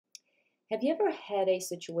Have you ever had a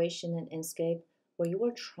situation in Inkscape where you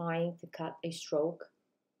were trying to cut a stroke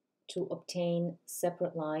to obtain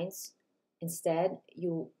separate lines? Instead,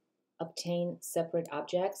 you obtain separate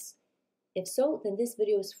objects? If so, then this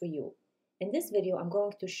video is for you. In this video, I'm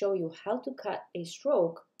going to show you how to cut a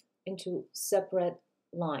stroke into separate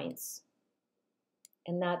lines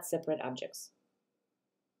and not separate objects.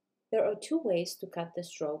 There are two ways to cut the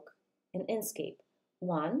stroke in Inkscape.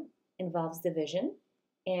 One involves division,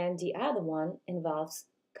 and the other one involves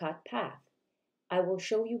cut path. I will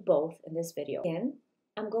show you both in this video. Again,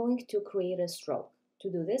 I'm going to create a stroke.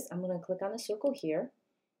 To do this, I'm going to click on the circle here,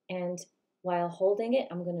 and while holding it,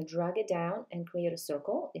 I'm going to drag it down and create a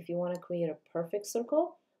circle. If you want to create a perfect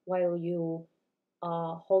circle, while you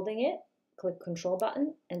holding it, click Control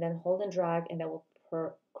button and then hold and drag, and that will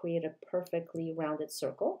create a perfectly rounded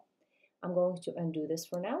circle. I'm going to undo this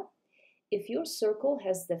for now. If your circle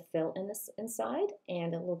has the fill inside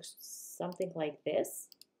and it looks something like this,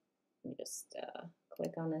 let me just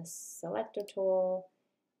click on the selector tool.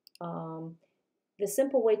 The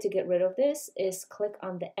simple way to get rid of this is click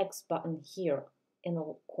on the X button here in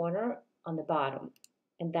the corner on the bottom,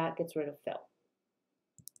 and that gets rid of fill.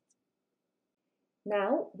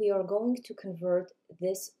 Now we are going to convert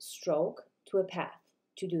this stroke to a path.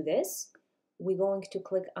 To do this, we're going to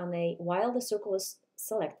click on while the circle is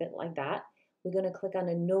selected like that, we're going to click on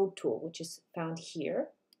a node tool, which is found here.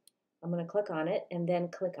 I'm going to click on it and then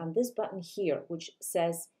click on this button here, which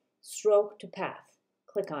says stroke to path.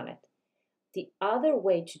 Click on it. The other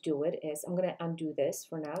way to do it is, I'm going to undo this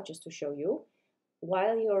for now just to show you.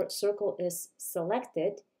 While your circle is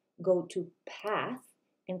selected, go to path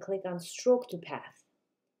and click on stroke to path.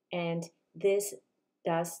 And this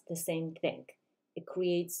does the same thing. It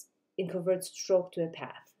converts stroke to a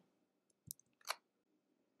path.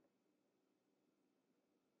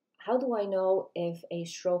 How do I know if a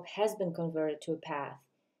stroke has been converted to a path?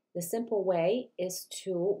 The simple way is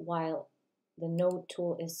to, while the node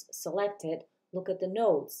tool is selected, look at the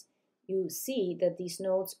nodes. You see that these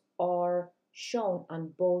nodes are shown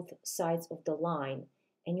on both sides of the line,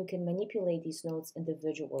 and you can manipulate these nodes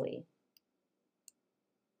individually.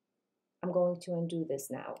 I'm going to undo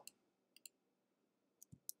this now.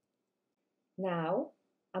 Now,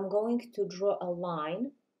 I'm going to draw a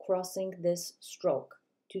line crossing this stroke.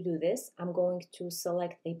 To do this, I'm going to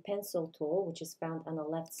select a pencil tool, which is found on the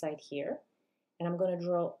left side here, and I'm going to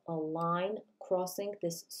draw a line crossing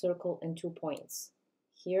this circle in 2 points,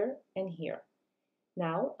 here and here.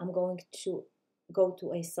 Now, I'm going to go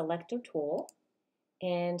to a selector tool,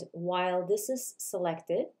 and while this is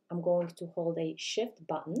selected, I'm going to hold a Shift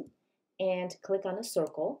button and click on a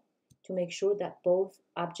circle to make sure that both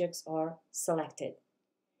objects are selected.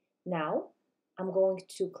 Now, I'm going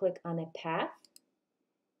to click on a path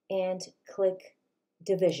and click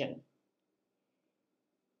division.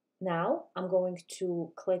 Now, I'm going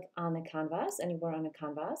to click on the canvas, anywhere on the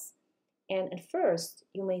canvas, and at first,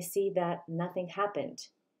 you may see that nothing happened.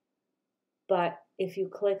 But if you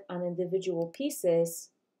click on individual pieces,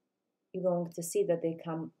 you're going to see that they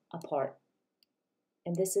come apart.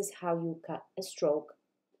 And this is how you cut a stroke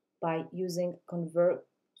by using convert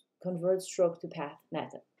stroke to path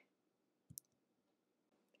method.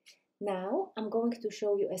 Now I'm going to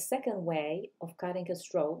show you a second way of cutting a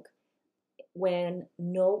stroke when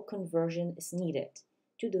no conversion is needed.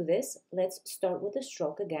 To do this, let's start with the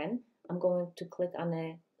stroke again. I'm going to click on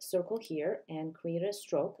a circle here and create a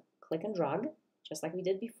stroke, click and drag, just like we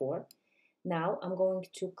did before. Now I'm going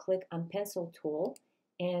to click on pencil tool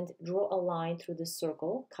and draw a line through the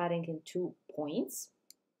circle, cutting in 2 points.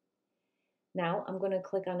 Now I'm going to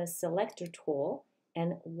click on a selector tool,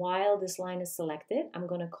 and while this line is selected, I'm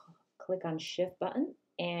going to click on Shift button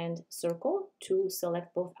and circle to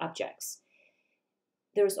select both objects.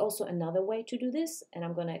 There's also another way to do this, and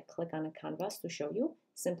I'm going to click on a canvas to show you.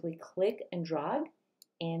 Simply click and drag,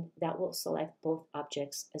 and that will select both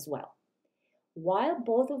objects as well. While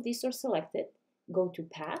both of these are selected, go to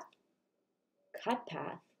Path, Cut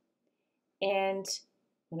Path, and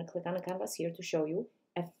I'm going to click on the canvas here to show you.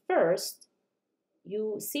 At first,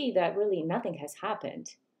 you see that really nothing has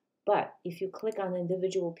happened. But if you click on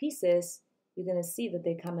individual pieces, you're going to see that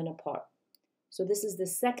they're coming apart. So this is the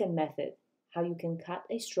second method, how you can cut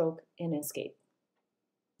a stroke in Inkscape.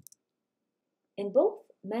 In both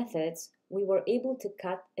methods, we were able to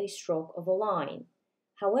cut a stroke of a line.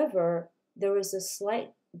 However, there is a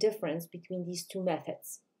slight difference between these two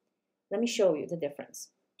methods. Let me show you the difference.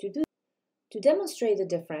 To demonstrate the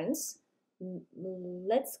difference,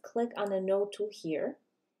 let's click on the node tool here,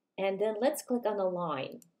 and then let's click on a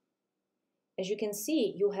line. As you can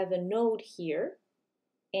see, you have a node here,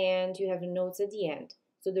 and you have nodes at the end.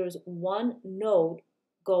 So there's one node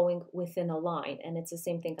going within a line, and it's the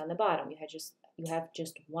same thing on the bottom. You have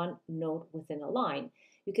just one node within a line.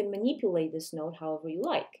 You can manipulate this node however you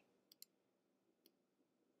like.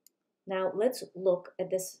 Now let's look at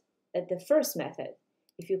the first method.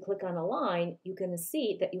 If you click on a line, you can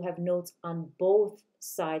see that you have nodes on both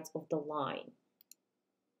sides of the line.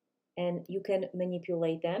 And you can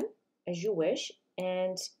manipulate them as you wish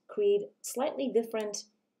and create slightly different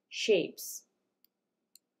shapes.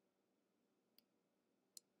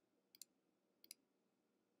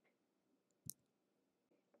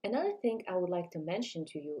 Another thing I would like to mention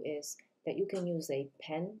to you is that you can use a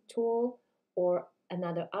pen tool or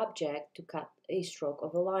another object to cut a stroke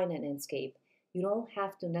of a line in Inkscape. You don't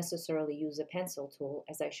have to necessarily use a pencil tool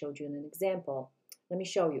as I showed you in an example. Let me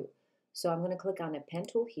show you. So I'm going to click on a pen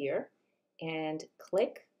tool here and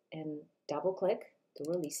click and double click to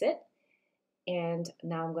release it. And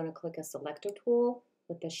now I'm going to click a selector tool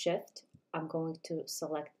with the shift. I'm going to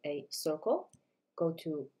select a circle, go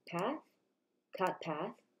to path, cut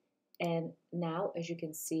path, and now as you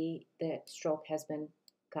can see the stroke has been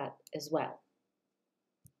cut as well.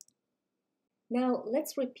 Now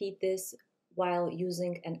let's repeat this while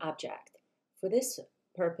using an object. For this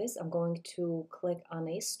purpose, I'm going to click on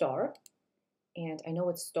a star, and I know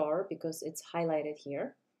it's star because it's highlighted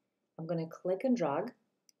here. I'm going to click and drag,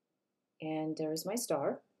 and there's my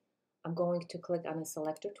star. I'm going to click on a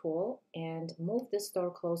selector tool and move this star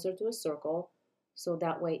closer to a circle so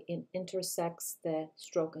that way it intersects the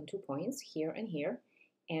stroke in 2 points, here and here,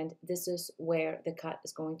 and this is where the cut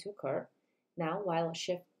is going to occur. Now while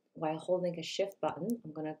holding a shift button,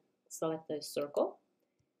 I'm going to select the circle,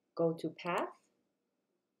 go to path,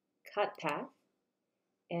 cut path,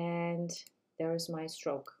 and there's my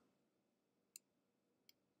stroke.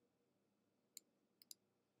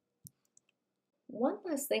 One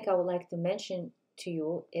last thing I would like to mention to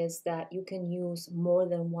you is that you can use more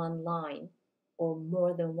than one line or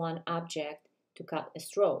more than one object to cut a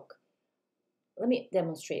stroke. Let me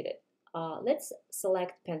demonstrate it. Let's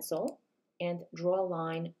select pencil and draw a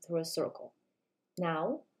line through a circle.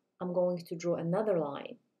 Now I'm going to draw another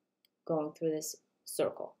line going through this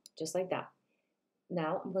circle, just like that.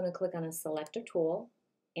 Now I'm going to click on a selector tool,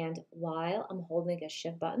 and while I'm holding a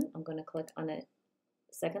shift button, I'm going to click on a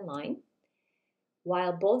second line.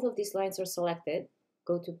 While both of these lines are selected,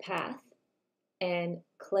 go to path and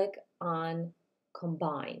click on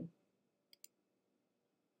combine.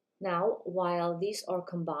 Now while these are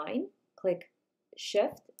combined, click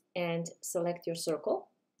shift and select your circle,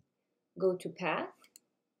 go to path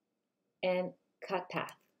and cut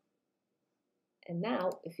path. And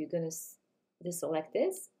now if you're going to deselect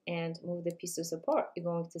this and move the pieces apart, you're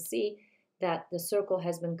going to see that the circle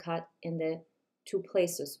has been cut in the 2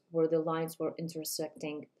 places where the lines were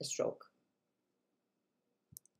intersecting the stroke.